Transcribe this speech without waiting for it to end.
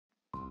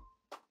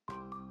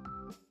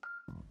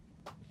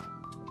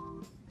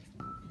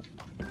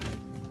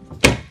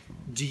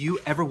Do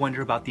you ever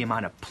wonder about the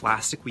amount of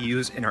plastic we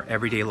use in our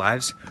everyday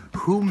lives?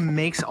 Who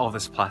makes all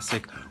this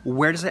plastic?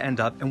 Where does it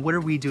end up? And what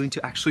are we doing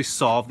to actually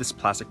solve this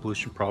plastic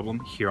pollution problem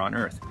here on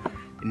Earth?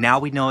 Now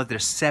we know that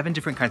there's 7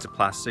 different kinds of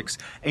plastics,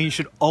 and you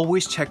should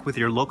always check with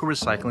your local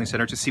recycling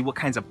center to see what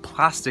kinds of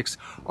plastics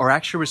are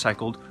actually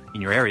recycled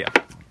in your area.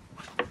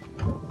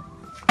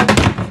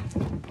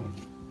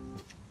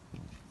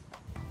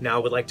 Now I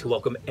would like to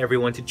welcome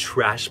everyone to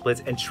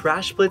TrashBlitz, and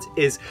TrashBlitz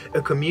is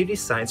a community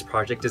science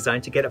project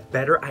designed to get a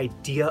better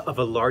idea of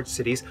a large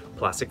city's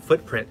plastic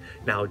footprint.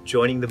 Now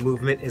joining the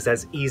movement is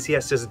as easy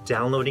as just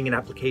downloading an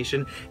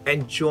application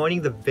and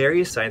joining the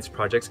various science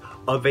projects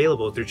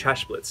available through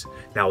TrashBlitz.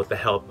 Now with the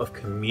help of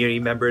community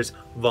members,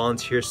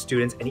 volunteers,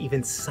 students, and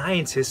even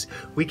scientists,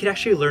 we can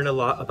actually learn a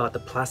lot about the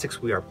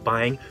plastics we are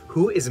buying,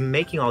 who is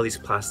making all these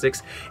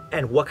plastics,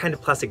 and what kind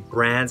of plastic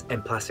brands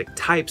and plastic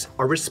types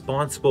are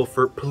responsible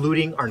for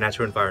polluting our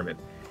natural environment.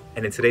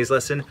 And in today's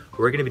lesson,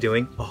 we're going to be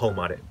doing a home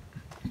audit.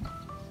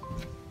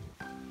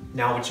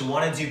 Now, what you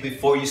want to do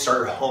before you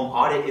start your home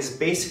audit is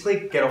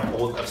basically get a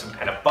hold of some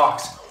kind of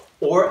box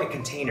or a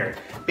container.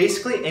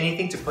 Basically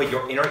anything to put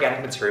your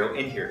inorganic material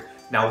in here.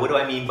 Now, what do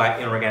I mean by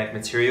inorganic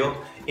material?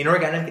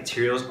 Inorganic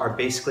materials are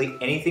basically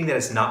anything that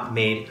is not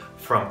made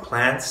from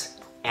plants,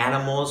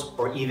 animals,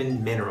 or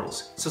even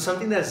minerals. So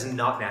something that is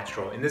not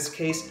natural. In this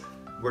case,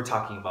 we're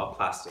talking about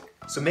plastic.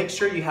 So make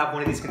sure you have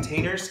one of these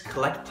containers,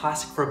 collect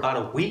plastic for about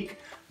a week,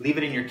 leave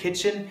it in your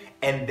kitchen,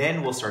 and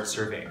then we'll start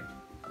surveying.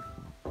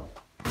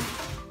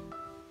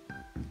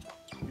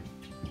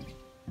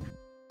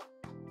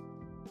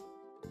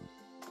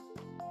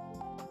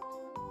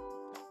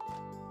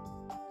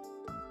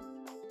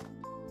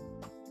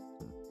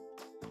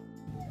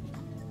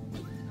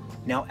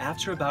 Now,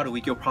 after about a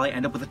week, you'll probably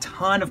end up with a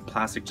ton of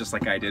plastic just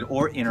like I did,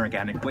 or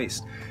inorganic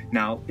waste.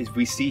 Now, as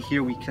we see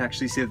here, we can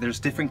actually see that there's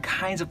different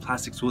kinds of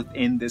plastics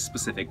within this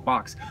specific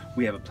box.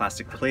 We have a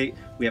plastic plate,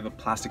 we have a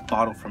plastic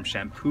bottle from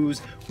shampoos,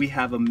 we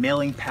have a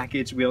mailing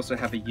package, we also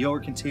have a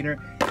yogurt container,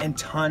 and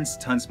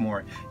tons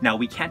more. Now,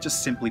 we can't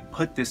just simply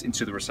put this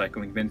into the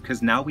recycling bin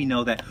because now we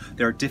know that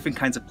there are different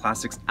kinds of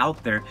plastics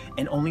out there,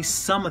 and only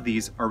some of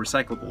these are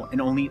recyclable,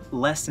 and only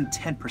less than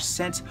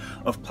 10%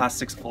 of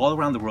plastics all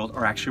around the world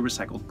are actually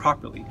recycled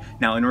properly.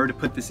 Now, in order to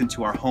put this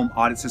into our home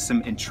audit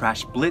system in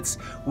TrashBlitz,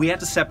 we have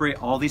to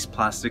separate all these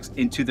plastics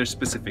into their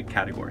specific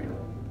category.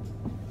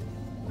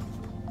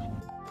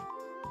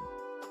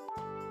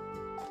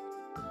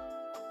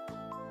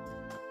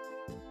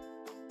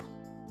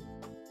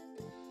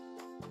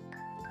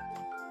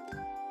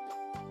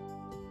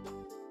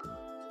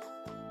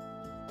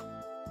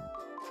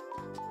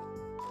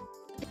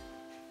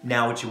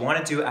 Now, what you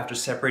want to do after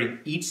separating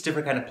each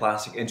different kind of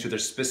plastic into their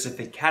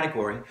specific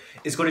category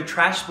is go to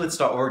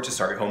trashblitz.org to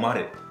start your home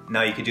audit.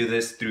 Now, you can do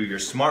this through your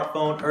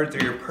smartphone or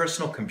through your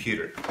personal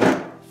computer.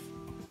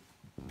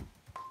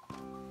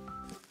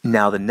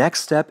 Now, the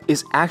next step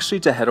is actually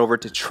to head over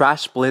to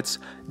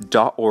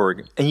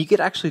trashblitz.org, and you can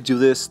actually do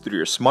this through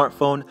your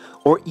smartphone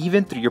or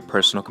even through your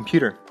personal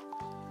computer.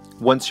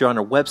 Once you're on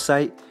our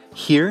website,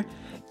 here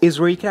is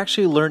where you can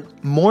actually learn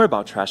more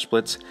about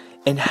TrashBlitz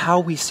and how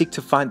we seek to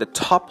find the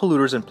top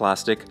polluters in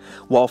plastic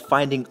while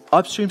finding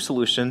upstream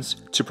solutions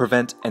to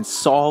prevent and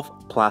solve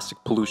plastic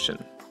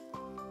pollution.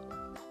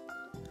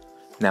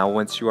 Now,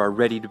 once you are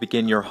ready to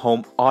begin your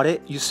home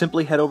audit, you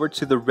simply head over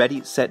to the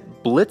Ready,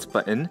 Set, Blitz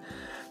button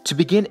to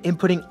begin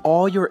inputting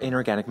all your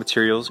inorganic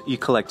materials you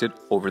collected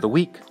over the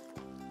week.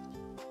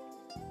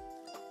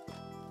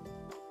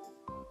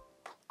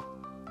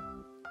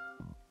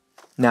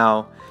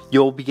 Now,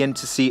 you'll begin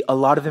to see a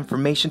lot of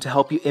information to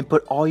help you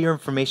input all your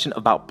information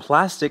about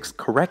plastics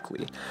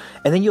correctly.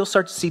 And then you'll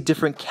start to see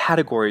different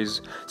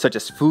categories such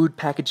as food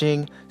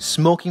packaging,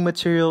 smoking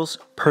materials,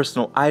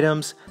 personal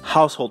items,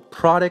 household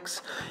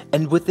products.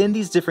 And within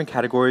these different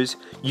categories,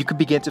 you can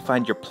begin to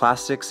find your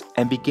plastics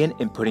and begin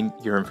inputting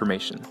your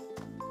information.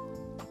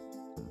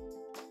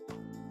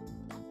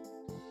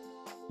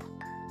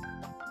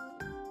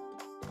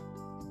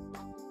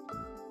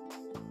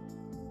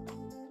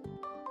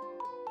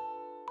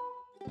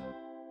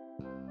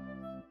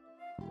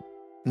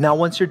 Now,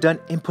 once you're done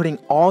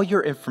inputting all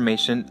your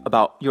information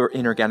about your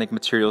inorganic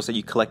materials that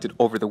you collected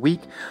over the week,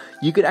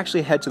 you could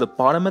actually head to the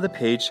bottom of the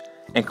page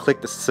and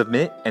click the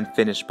Submit and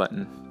Finish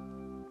button.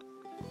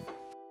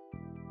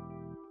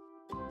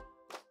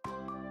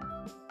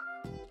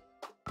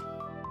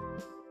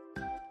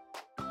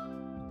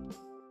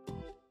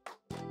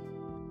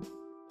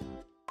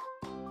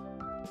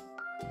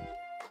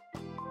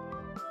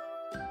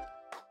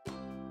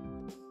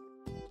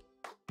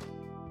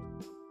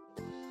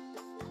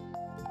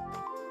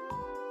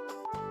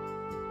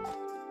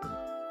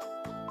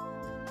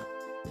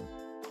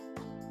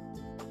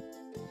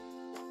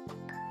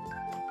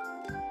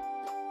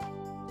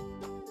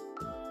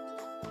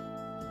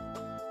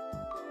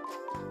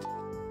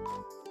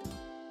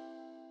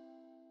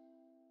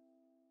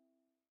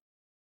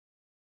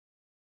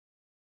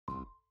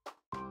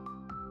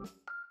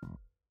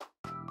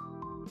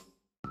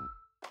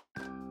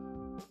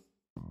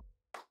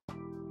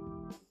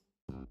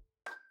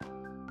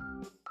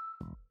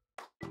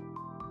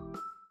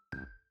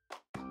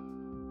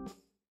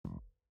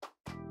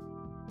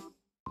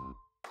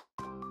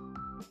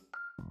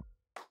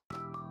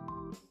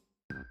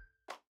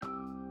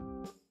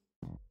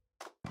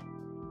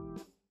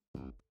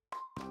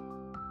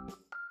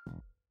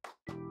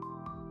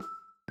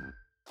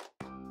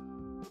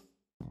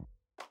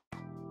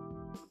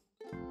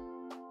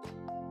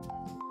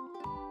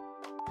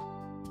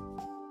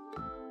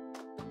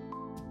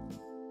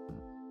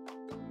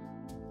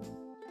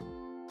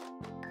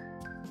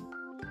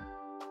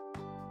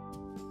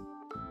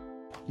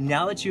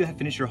 Now that you have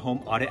finished your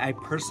home audit, I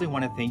personally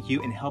want to thank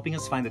you in helping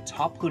us find the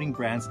top polluting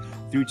brands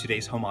through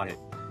today's home audit.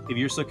 If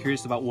you're so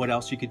curious about what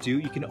else you could do,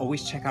 you can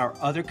always check out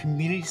our other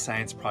community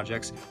science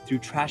projects through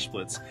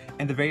TrashBlitz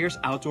and the various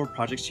outdoor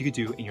projects you could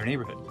do in your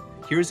neighborhood.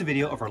 Here is a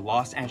video of our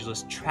Los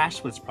Angeles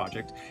TrashBlitz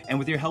project, and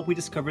with your help we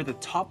discovered the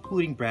top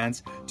polluting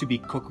brands to be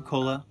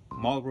Coca-Cola,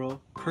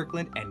 Marlboro,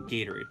 Kirkland, and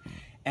Gatorade.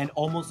 And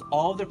almost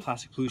all of their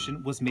plastic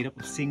pollution was made up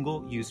of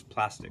single-use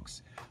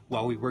plastics.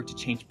 While we work to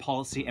change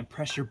policy and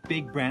pressure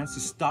big brands to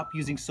stop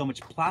using so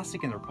much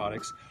plastic in their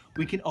products,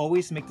 we can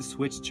always make the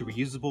switch to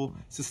reusable,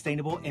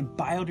 sustainable, and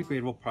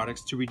biodegradable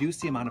products to reduce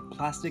the amount of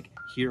plastic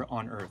here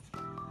on Earth.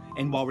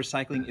 And while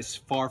recycling is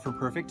far from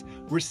perfect,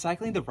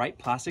 recycling the right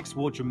plastics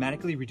will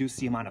dramatically reduce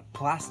the amount of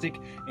plastic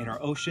in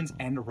our oceans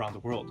and around the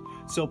world.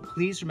 So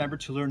please remember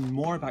to learn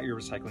more about your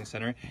recycling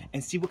center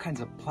and see what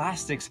kinds of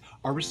plastics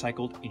are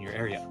recycled in your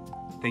area.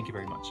 Thank you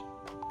very much.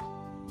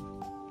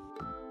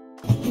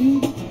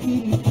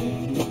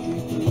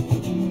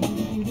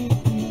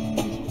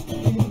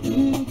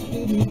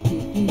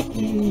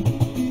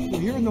 We're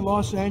here in the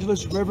Los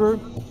Angeles River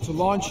to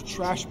launch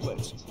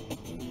TrashBlitz.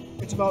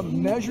 It's about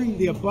measuring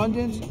the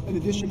abundance and the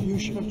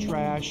distribution of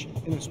trash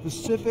in a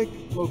specific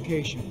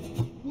location.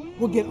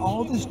 We'll get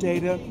all this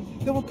data,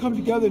 then we'll come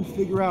together and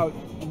figure out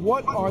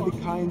what are the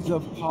kinds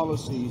of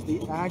policies,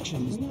 the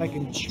actions that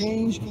can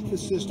change the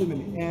system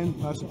and end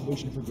plastic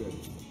pollution for good.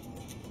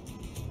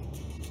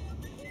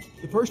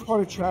 The first part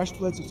of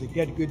TrashBlitz is to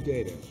get good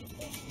data.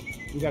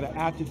 We got an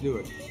app to do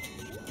it.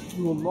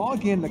 You will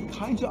log in the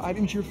kinds of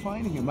items you're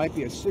finding. It might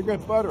be a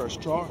cigarette butt or a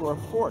straw or a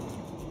fork.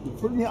 You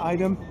put in the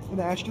item and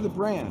ask you the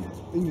brand.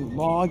 Then you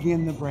log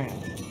in the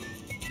brand.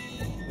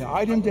 The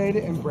item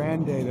data and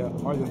brand data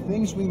are the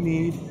things we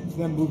need to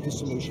then move to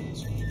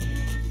solutions.